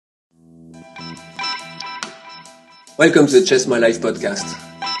Welcome to the Chess My Life podcast.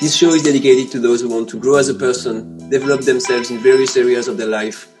 This show is dedicated to those who want to grow as a person, develop themselves in various areas of their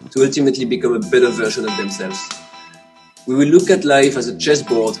life to ultimately become a better version of themselves. We will look at life as a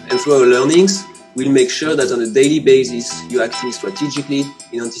chessboard, and through our learnings, we'll make sure that on a daily basis you're acting strategically,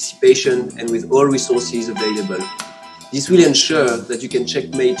 in anticipation, and with all resources available. This will ensure that you can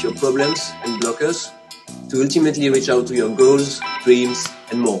checkmate your problems and blockers to ultimately reach out to your goals, dreams,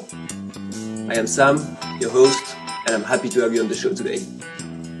 and more. I am Sam, your host, and I'm happy to have you on the show today.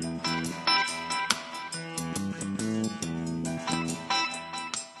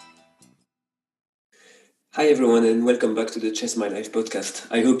 Hi everyone, and welcome back to the Chess My Life podcast.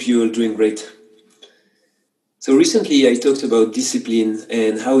 I hope you're all doing great. So recently I talked about discipline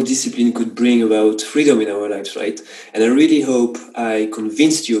and how discipline could bring about freedom in our lives, right? And I really hope I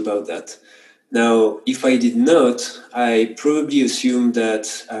convinced you about that. Now, if I did not, I probably assume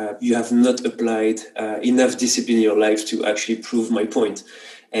that you have not applied enough discipline in your life to actually prove my point.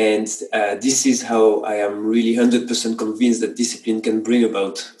 And this is how I am really 100% convinced that discipline can bring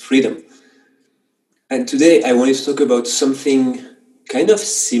about freedom. And today I wanted to talk about something kind of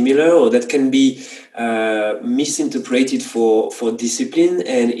similar, or that can be misinterpreted for discipline,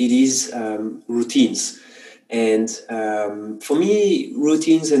 and it is routines. And for me,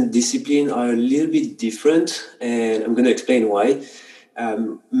 routines and discipline are a little bit different, and I'm going to explain why.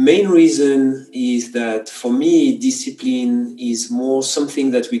 Main reason is that for me, discipline is more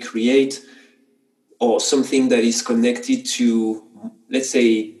something that we create, or something that is connected to, let's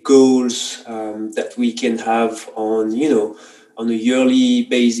say, goals that we can have on a yearly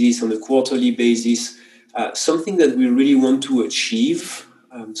basis, on a quarterly basis, something that we really want to achieve,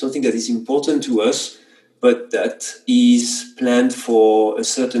 something that is important to us, but that is planned for a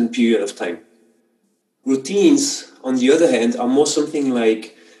certain period of time. Routines, on the other hand, are more something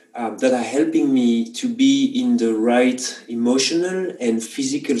like that are helping me to be in the right emotional and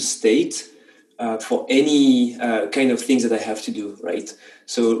physical state for any kind of things that I have to do, right?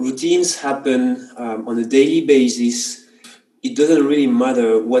 So routines happen on a daily basis. It doesn't really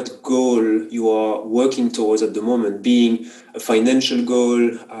matter what goal you are working towards at the moment, being a financial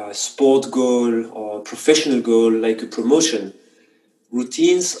goal, a sport goal, or a professional goal like a promotion.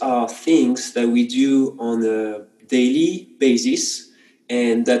 Routines are things that we do on a daily basis,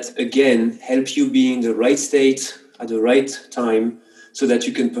 and that again help you be in the right state at the right time so that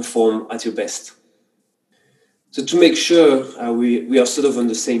you can perform at your best. So to make sure we are sort of on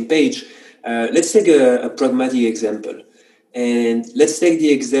the same page, let's take a pragmatic example. And let's take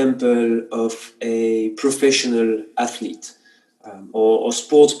the example of a professional athlete or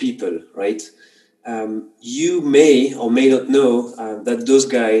sports people, right? You may or may not know that those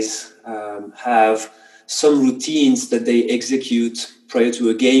guys have some routines that they execute prior to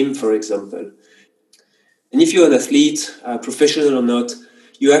a game, for example. And if you're an athlete, professional or not,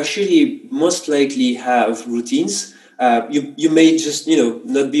 you actually most likely have routines. You may just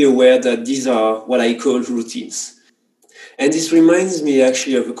not be aware that these are what I call routines. And this reminds me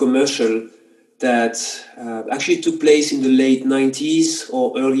actually of a commercial that actually took place in the late 90s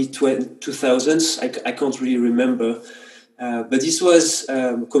or early 2000s. I can't really remember. But this was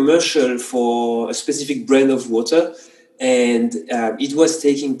a commercial for a specific brand of water. And it was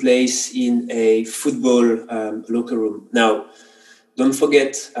taking place in a football locker room. Now, don't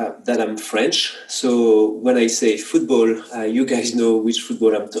forget that I'm French. So when I say football, you guys know which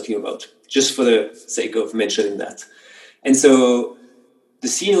football I'm talking about, just for the sake of mentioning that. And so the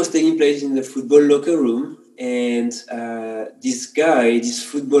scene was taking place in the football locker room, and this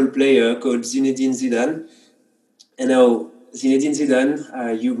football player called Zinedine Zidane. And now Zinedine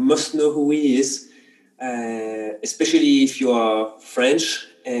Zidane, you must know who he is, especially if you are French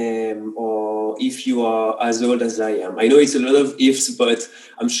or if you are as old as I am. I know it's a lot of ifs, but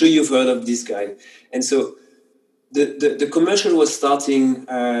I'm sure you've heard of this guy. And so the commercial was starting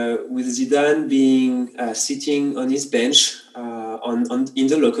with Zidane being sitting on his bench in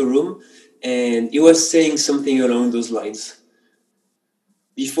the locker room, and he was saying something along those lines.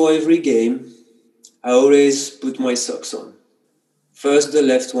 Before every game, I always put my socks on. First the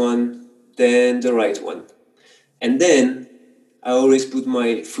left one, then the right one. And then I always put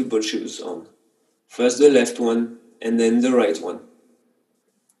my football shoes on. First the left one, and then the right one.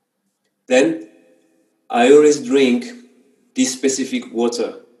 Then I always drink this specific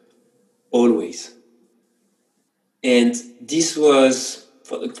water, always. And this was,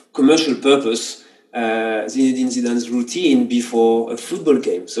 for the commercial purpose, Zinedine Zidane's routine before a football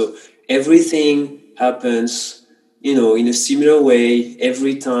game. So everything happens, in a similar way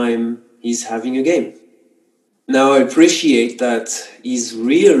every time he's having a game. Now I appreciate that his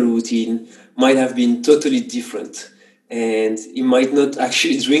real routine might have been totally different. and he might not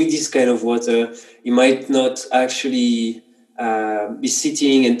actually drink this kind of water. He might not actually be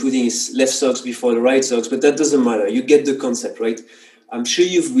sitting and putting his left socks before the right socks, but that doesn't matter. You get the concept, right? I'm sure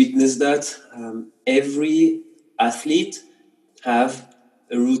you've witnessed that. Every athlete have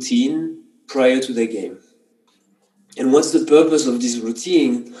a routine prior to the game. And what's the purpose of this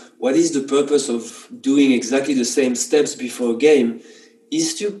routine? What is the purpose of doing exactly the same steps before a game?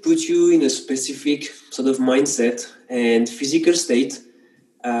 Is to put you in a specific sort of mindset and physical state.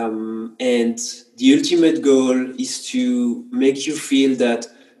 And the ultimate goal is to make you feel that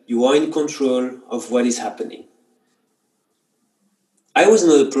you are in control of what is happening. I was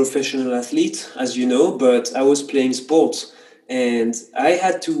not a professional athlete, as you know, but I was playing sports, and I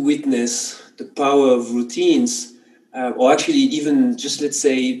had to witness the power of routines, or actually, even just let's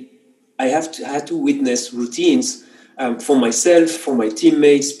say, had to witness routines for myself, for my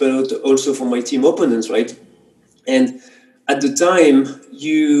teammates, but also for my team opponents, right? And at the time,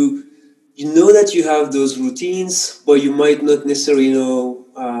 you know that you have those routines, but you might not necessarily know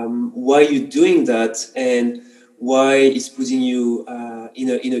why you're doing that and why it's putting you in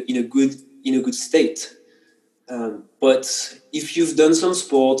a good state. But if you've done some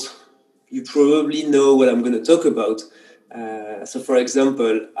sport, you probably know what I'm going to talk about. So, for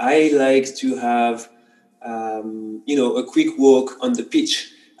example, I like to have a quick walk on the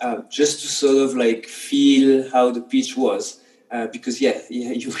pitch, just to sort of like feel how the pitch was. Because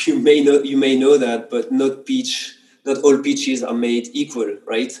you may know that, but not all pitches are made equal,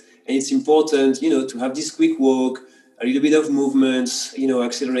 right? And it's important, to have this quick walk, a little bit of movements,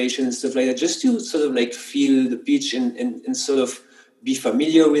 acceleration and stuff like that, just to sort of like feel the pitch and sort of be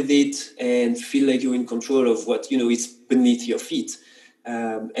familiar with it and feel like you're in control of what is beneath your feet.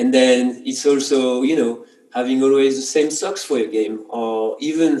 And then it's also having always the same socks for your game, or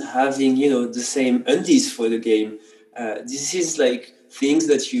even having the same undies for the game. This is like things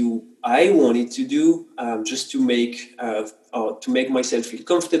that I wanted to do, just to make myself feel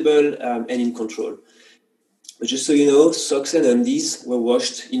comfortable and in control. But just so you know, socks and undies were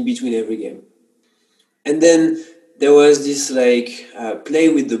washed in between every game. And then there was this like play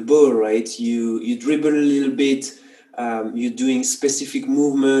with the ball, right? You dribble a little bit. You're doing specific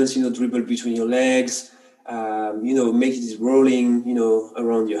movements, dribble between your legs, make it rolling,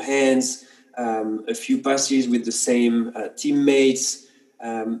 around your hands, a few passes with the same teammates.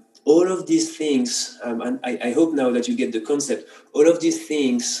 All of these things, and I hope now that you get the concept, all of these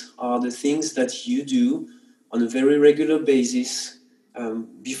things are the things that you do on a very regular basis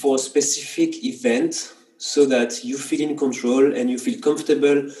before a specific event, so that you feel in control and you feel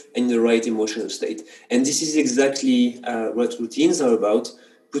comfortable and in the right emotional state. And this is exactly what routines are about,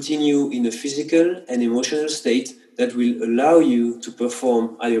 putting you in a physical and emotional state that will allow you to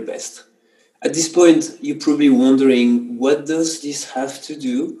perform at your best. At this point, you're probably wondering, what does this have to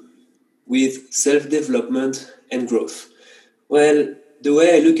do with self-development and growth? Well, the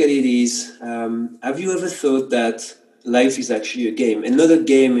way I look at it is, have you ever thought that life is actually a game? And not a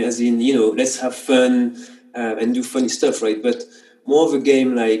game as in, let's have fun and do funny stuff, right? But more of a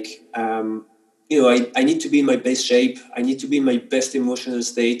game like, I need to be in my best shape. I need to be in my best emotional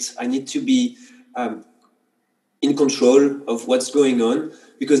state. I need to be in control of what's going on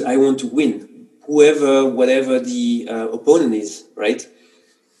because I want to win, whatever the opponent is, right?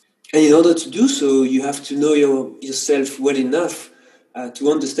 And in order to do so, you have to know yourself well enough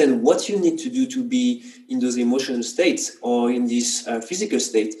to understand what you need to do to be in those emotional states or in this physical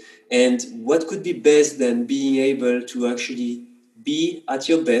state. And what could be best than being able to actually be at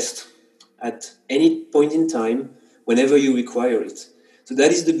your best at any point in time, whenever you require it. So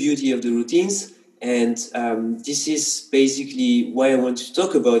that is the beauty of the routines. And this is basically why I want to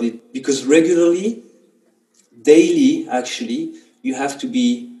talk about it, because regularly, daily, actually, you have to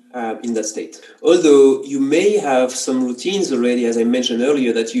be in that state. Although you may have some routines already, as I mentioned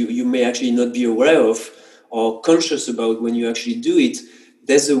earlier, that you may actually not be aware of or conscious about when you actually do it,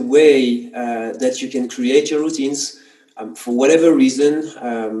 there's a way that you can create your routines for whatever reason,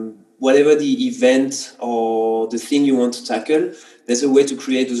 whatever the event or the thing you want to tackle. There's a way to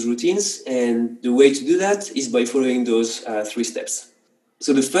create those routines, and the way to do that is by following those 3 steps.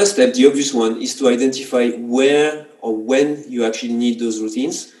 So the first step, the obvious one, is to identify where or when you actually need those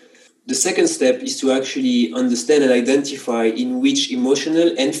routines. The second step is to actually understand and identify in which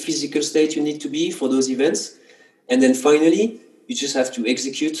emotional and physical state you need to be for those events. And then finally, you just have to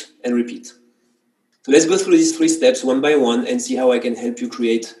execute and repeat. So let's go through these 3 steps one by one and see how I can help you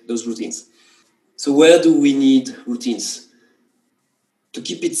create those routines. So where do we need routines? To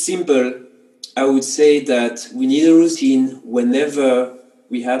keep it simple, I would say that we need a routine whenever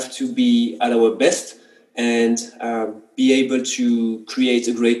we have to be at our best, and be able to create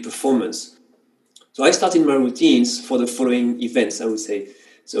a great performance. So I started my routines for the following events, I would say.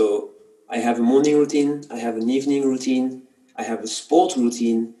 So I have a morning routine, I have an evening routine, I have a sport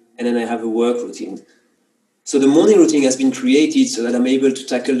routine, and then I have a work routine. So the morning routine has been created so that I'm able to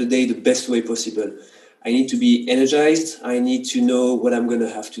tackle the day the best way possible. I need to be energized, I need to know what I'm going to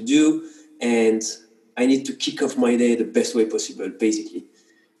have to do, and I need to kick off my day the best way possible, basically.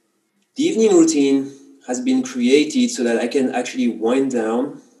 The evening routine has been created so that I can actually wind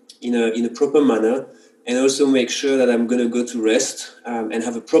down in a proper manner, and also make sure that I'm going to go to rest and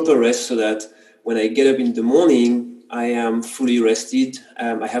have a proper rest so that when I get up in the morning, I am fully rested.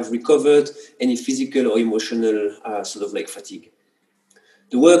 I have recovered any physical or emotional sort of like fatigue.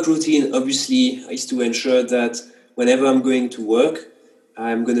 The work routine obviously is to ensure that whenever I'm going to work,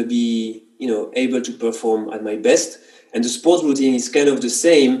 I'm going to be able to perform at my best. And the sport routine is kind of the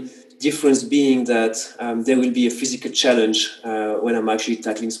same. Difference being that there will be a physical challenge when I'm actually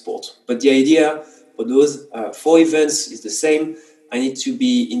tackling sport. But the idea for those four events is the same. I need to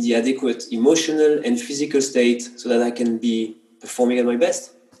be in the adequate emotional and physical state so that I can be performing at my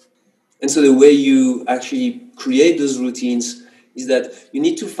best. And so the way you actually create those routines is that you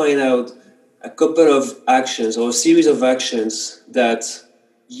need to find out a couple of actions or a series of actions that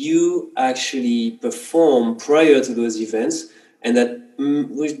you actually perform prior to those events and that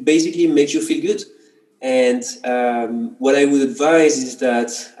will basically make you feel good. And what I would advise is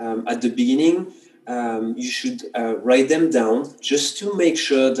that at the beginning, you should write them down just to make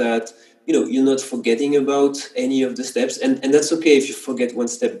sure that you're not forgetting about any of the steps, and that's okay if you forget one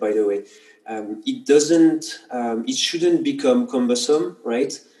step, by the way. It shouldn't become cumbersome,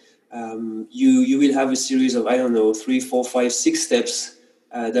 right? You will have a series of, I don't know, 3, 4, 5, 6 steps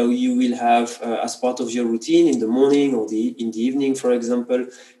that you will have as part of your routine in the morning or in the evening, for example.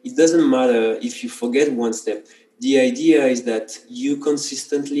 It doesn't matter if you forget one step. The idea is that you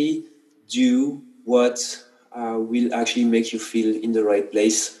consistently do what will actually make you feel in the right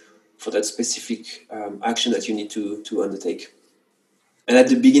place for that specific action that you need to undertake. And at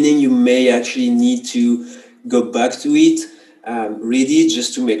the beginning, you may actually need to go back to it, read it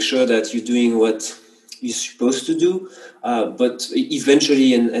just to make sure that you're doing what you're supposed to do. But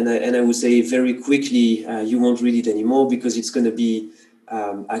eventually, and I would say very quickly, you won't read it anymore because it's going to be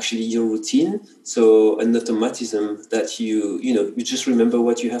actually your routine. So an automatism that you just remember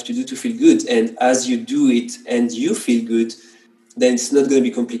what you have to do to feel good. And as you do it and you feel good, then it's not going to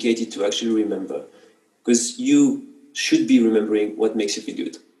be complicated to actually remember because you should be remembering what makes you feel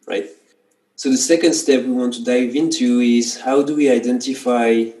good, right? So the second step we want to dive into is how do we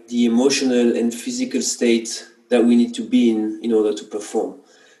identify the emotional and physical state that we need to be in order to perform.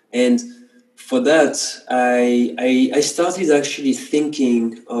 And for that, I started actually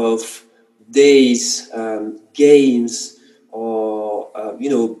thinking of days, games, or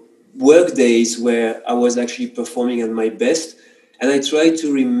work days where I was actually performing at my best, and I tried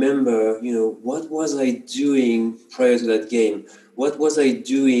to remember, what was I doing prior to that game? What was I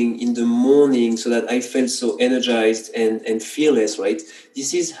doing in the morning so that I felt so energized and fearless, right?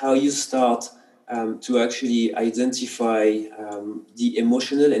 This is how you start to actually identify the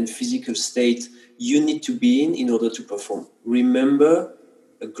emotional and physical state you need to be in order to perform. Remember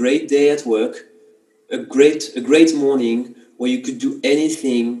a great day at work, a great morning where you could do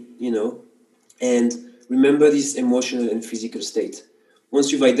anything, and remember this emotional and physical state.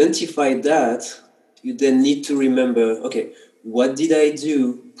 Once you've identified that, you then need to remember, okay, what did I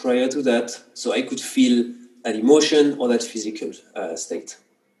do prior to that so I could feel that emotion or that physical state?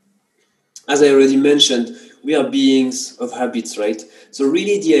 As I already mentioned, we are beings of habits, right? So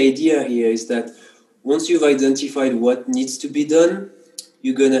really the idea here is that once you've identified what needs to be done,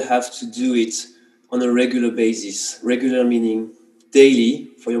 you're going to have to do it on a regular basis. Regular meaning daily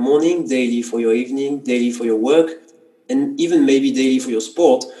for your morning, daily for your evening, daily for your work, and even maybe daily for your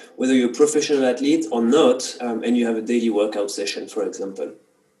sport, whether you're a professional athlete or not, and you have a daily workout session, for example.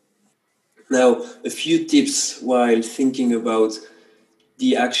 Now, a few tips while thinking about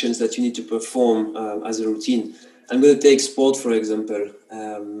the actions that you need to perform as a routine. I'm going to take sport, for example.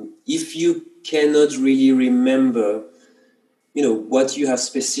 If you cannot really remember, what you have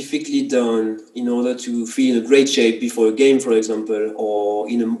specifically done in order to feel in a great shape before a game, for example, or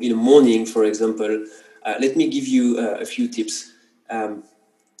in a morning, for example, let me give you a few tips.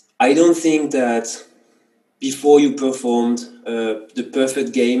 I don't think that before you performed the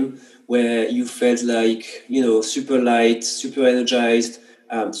perfect game where you felt like super light, super energized,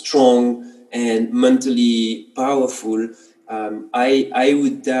 strong, and mentally powerful, I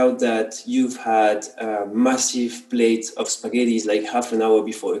would doubt that you've had a massive plate of spaghetti like half an hour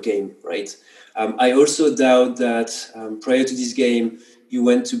before a game, right? I also doubt that prior to this game, you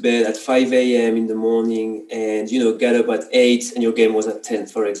went to bed at 5 a.m. in the morning and, got up at 8 and your game was at 10,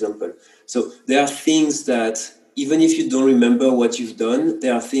 for example. So there are things that, even if you don't remember what you've done,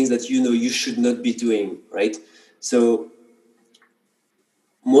 there are things that you should not be doing, right? So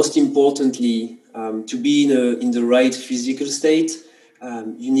most importantly, to be in the right physical state,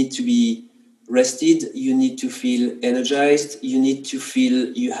 you need to be rested, you need to feel energized, you need to feel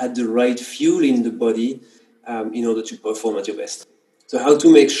you had the right fuel in the body in order to perform at your best. So how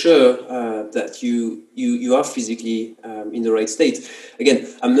to make sure that you are physically in the right state? Again,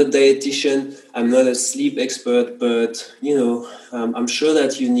 I'm not a dietitian, I'm not a sleep expert, but I'm sure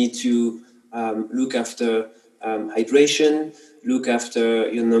that you need to look after hydration, look after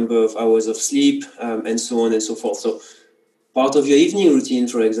your number of hours of sleep, and so on and so forth. So part of your evening routine,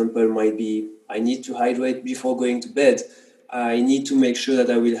 for example, might be I need to hydrate before going to bed. I need to make sure that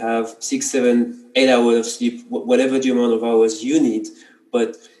I will have 6, 7, 8 hours of sleep, whatever the amount of hours you need.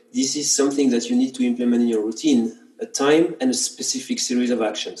 But this is something that you need to implement in your routine, a time and a specific series of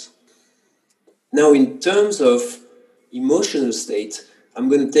actions. Now, in terms of emotional state, I'm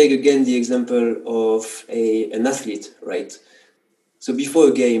going to take again the example of an athlete, right? So before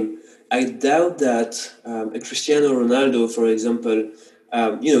a game, I doubt that a Cristiano Ronaldo, for example,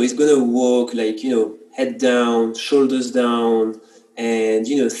 is going to walk like, head down, shoulders down, and,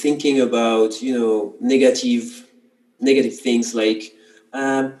 thinking about, negative things like,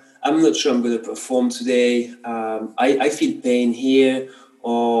 I'm not sure I'm going to perform today. I feel pain here,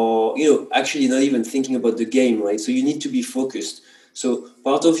 or, actually not even thinking about the game, right? So you need to be focused. So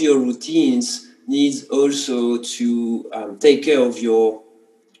part of your routines needs also to take care of your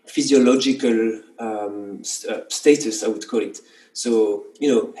physiological status, I would call it. So,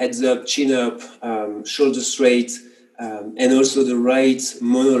 heads up, chin up, shoulders straight, and also the right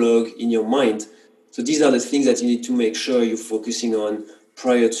monologue in your mind. So these are the things that you need to make sure you're focusing on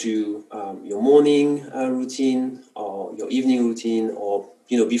prior to your morning routine or your evening routine, or,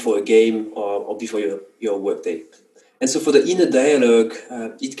 before a game, or before your work day. And so for the inner dialogue,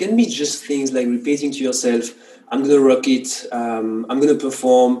 it can be just things like repeating to yourself, I'm going to rock it, I'm going to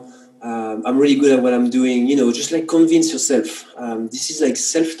perform, I'm really good at what I'm doing, just like convince yourself. This is like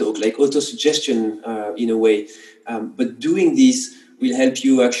self-talk, like auto-suggestion in a way. But doing this will help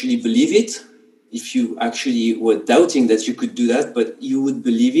you actually believe it. If you actually were doubting that you could do that, but you would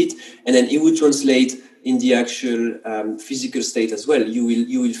believe it, and then it would translate in the actual physical state as well.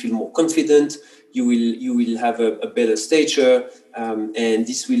 You will feel more confident. You will have a better stature, and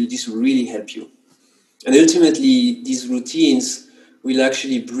this will really help you. And ultimately, these routines will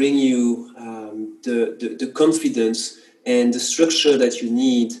actually bring you the confidence and the structure that you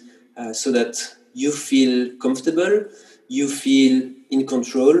need so that you feel comfortable, you feel in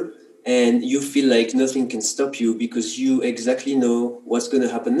control, and you feel like nothing can stop you because you exactly know what's going to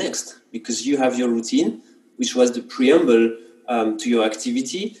happen next, because you have your routine, which was the preamble to your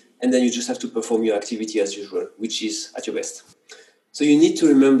activity, and then you just have to perform your activity as usual, which is at your best. So you need to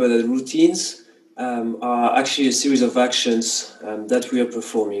remember that routines are actually a series of actions that we are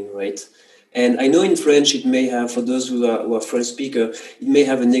performing, right? And I know in French it may have, for those who are French speaker, it may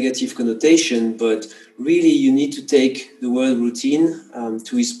have a negative connotation, but really you need to take the word routine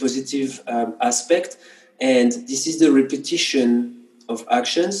to its positive aspect. And this is the repetition of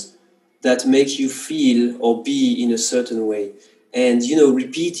actions that make you feel or be in a certain way. And,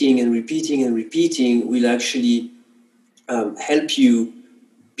 repeating and repeating and repeating will actually help you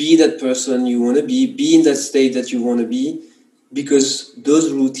be that person you want to be in that state that you want to be, because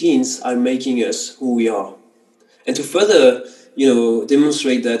those routines are making us who we are. And to further,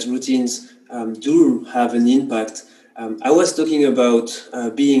 demonstrate that routines do have an impact, I was talking about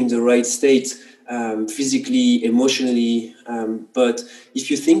being in the right state physically, emotionally, but if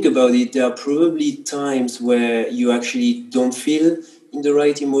you think about it, there are probably times where you actually don't feel in the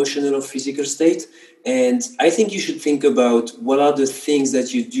right emotional or physical state. And I think you should think about what are the things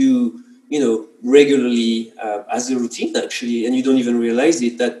that you do, regularly as a routine actually, and you don't even realize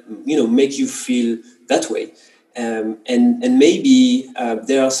it, that, make you feel that way. And maybe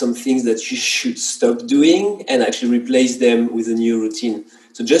there are some things that you should stop doing and actually replace them with a new routine.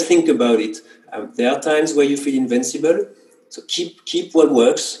 So just think about it. There are times where you feel invincible, so keep what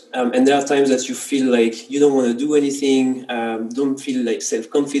works. And there are times that you feel like you don't want to do anything, don't feel like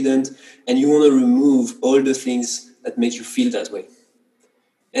self-confident, and you want to remove all the things that make you feel that way.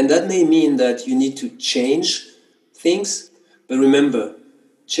 And that may mean that you need to change things, but remember,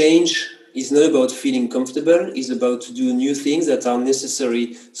 change is not about feeling comfortable, it's about to do new things that are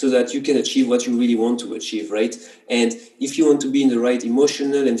necessary so that you can achieve what you really want to achieve, right? And if you want to be in the right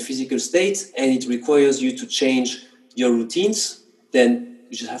emotional and physical state and it requires you to change your routines, then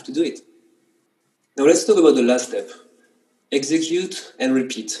you just have to do it. Now let's talk about the last step. Execute and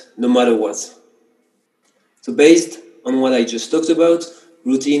repeat, no matter what. So based on what I just talked about,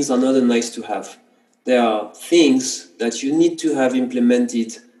 routines are not a nice to have. There are things that you need to have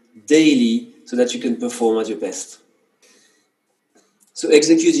implemented daily so that you can perform at your best. So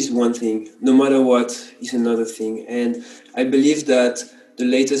execute is one thing, no matter what is another thing. And I believe that the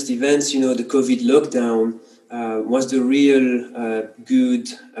latest events, the COVID lockdown, was the real good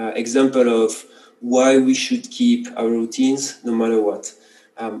example of why we should keep our routines no matter what.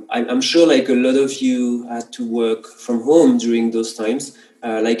 I'm sure like a lot of you had to work from home during those times,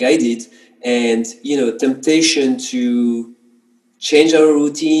 like I did. And, temptation to change our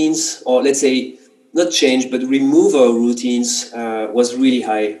routines, or let's say not change, but remove our routines was really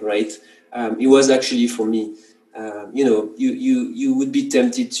high, right? It was actually for me. You would be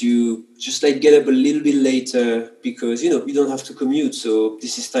tempted to just like get up a little bit later because, you don't have to commute. So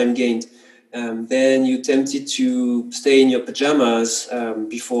this is time gained. Then you're tempted to stay in your pajamas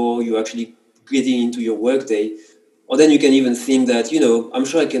before you actually getting into your workday. Or then you can even think that, I'm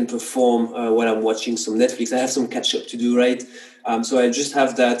sure I can perform while I'm watching some Netflix. I have some catch up to do, right? So I just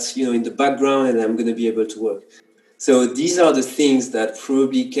have that, in the background and I'm going to be able to work. So these are the things that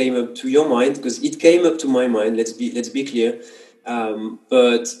probably came up to your mind, because it came up to my mind, let's be clear.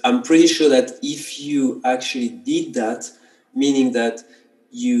 But I'm pretty sure that if you actually did that, meaning that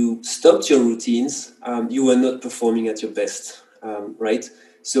you stopped your routines, you were not performing at your best, right?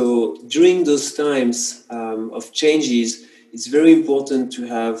 So during those times of changes, it's very important to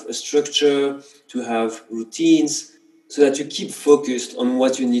have a structure, to have routines, so that you keep focused on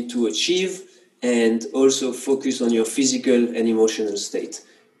what you need to achieve and also focus on your physical and emotional state.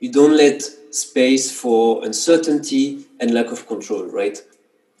 You don't let space for uncertainty and lack of control, right?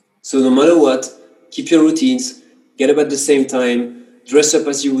 So no matter what, keep your routines, get up at the same time, dress up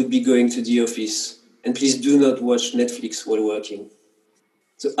as you would be going to the office, and please do not watch Netflix while working.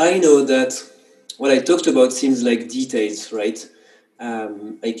 So I know that what I talked about seems like details, right?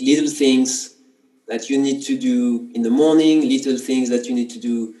 Like little things that you need to do in the morning, little things that you need to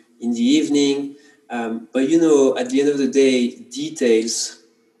do in the evening. But at the end of the day, details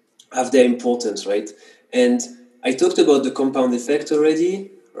have their importance, right? And I talked about the compound effect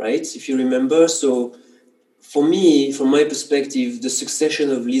already, right? If you remember. So for me, from my perspective, the succession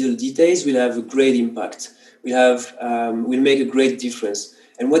of little details will have a great impact. Will make a great difference.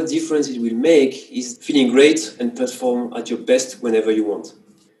 And what difference it will make is feeling great and perform at your best whenever you want.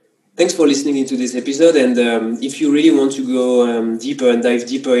 Thanks for listening into this episode. And if you really want to go deeper and dive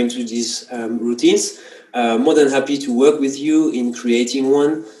deeper into these routines, more than happy to work with you in creating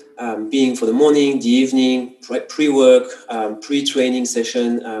one, being for the morning, the evening, pre-work, pre-training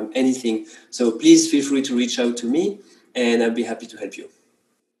session, anything. So please feel free to reach out to me and I'll be happy to help you.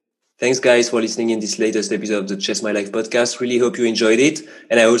 Thanks, guys, for listening in this latest episode of the Chess My Life podcast. Really hope you enjoyed it.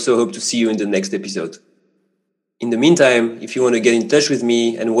 And I also hope to see you in the next episode. In the meantime, if you want to get in touch with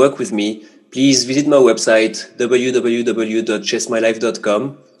me and work with me, please visit my website,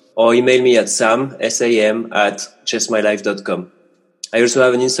 www.chessmylife.com, or email me at sam@chessmylife.com. I also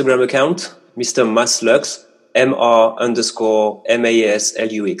have an Instagram account, Mr. Maslux,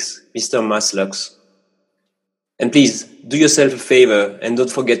 Mr_MASLUX, Mr. Maslux. And please, do yourself a favor and don't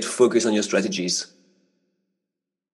forget to focus on your strategies.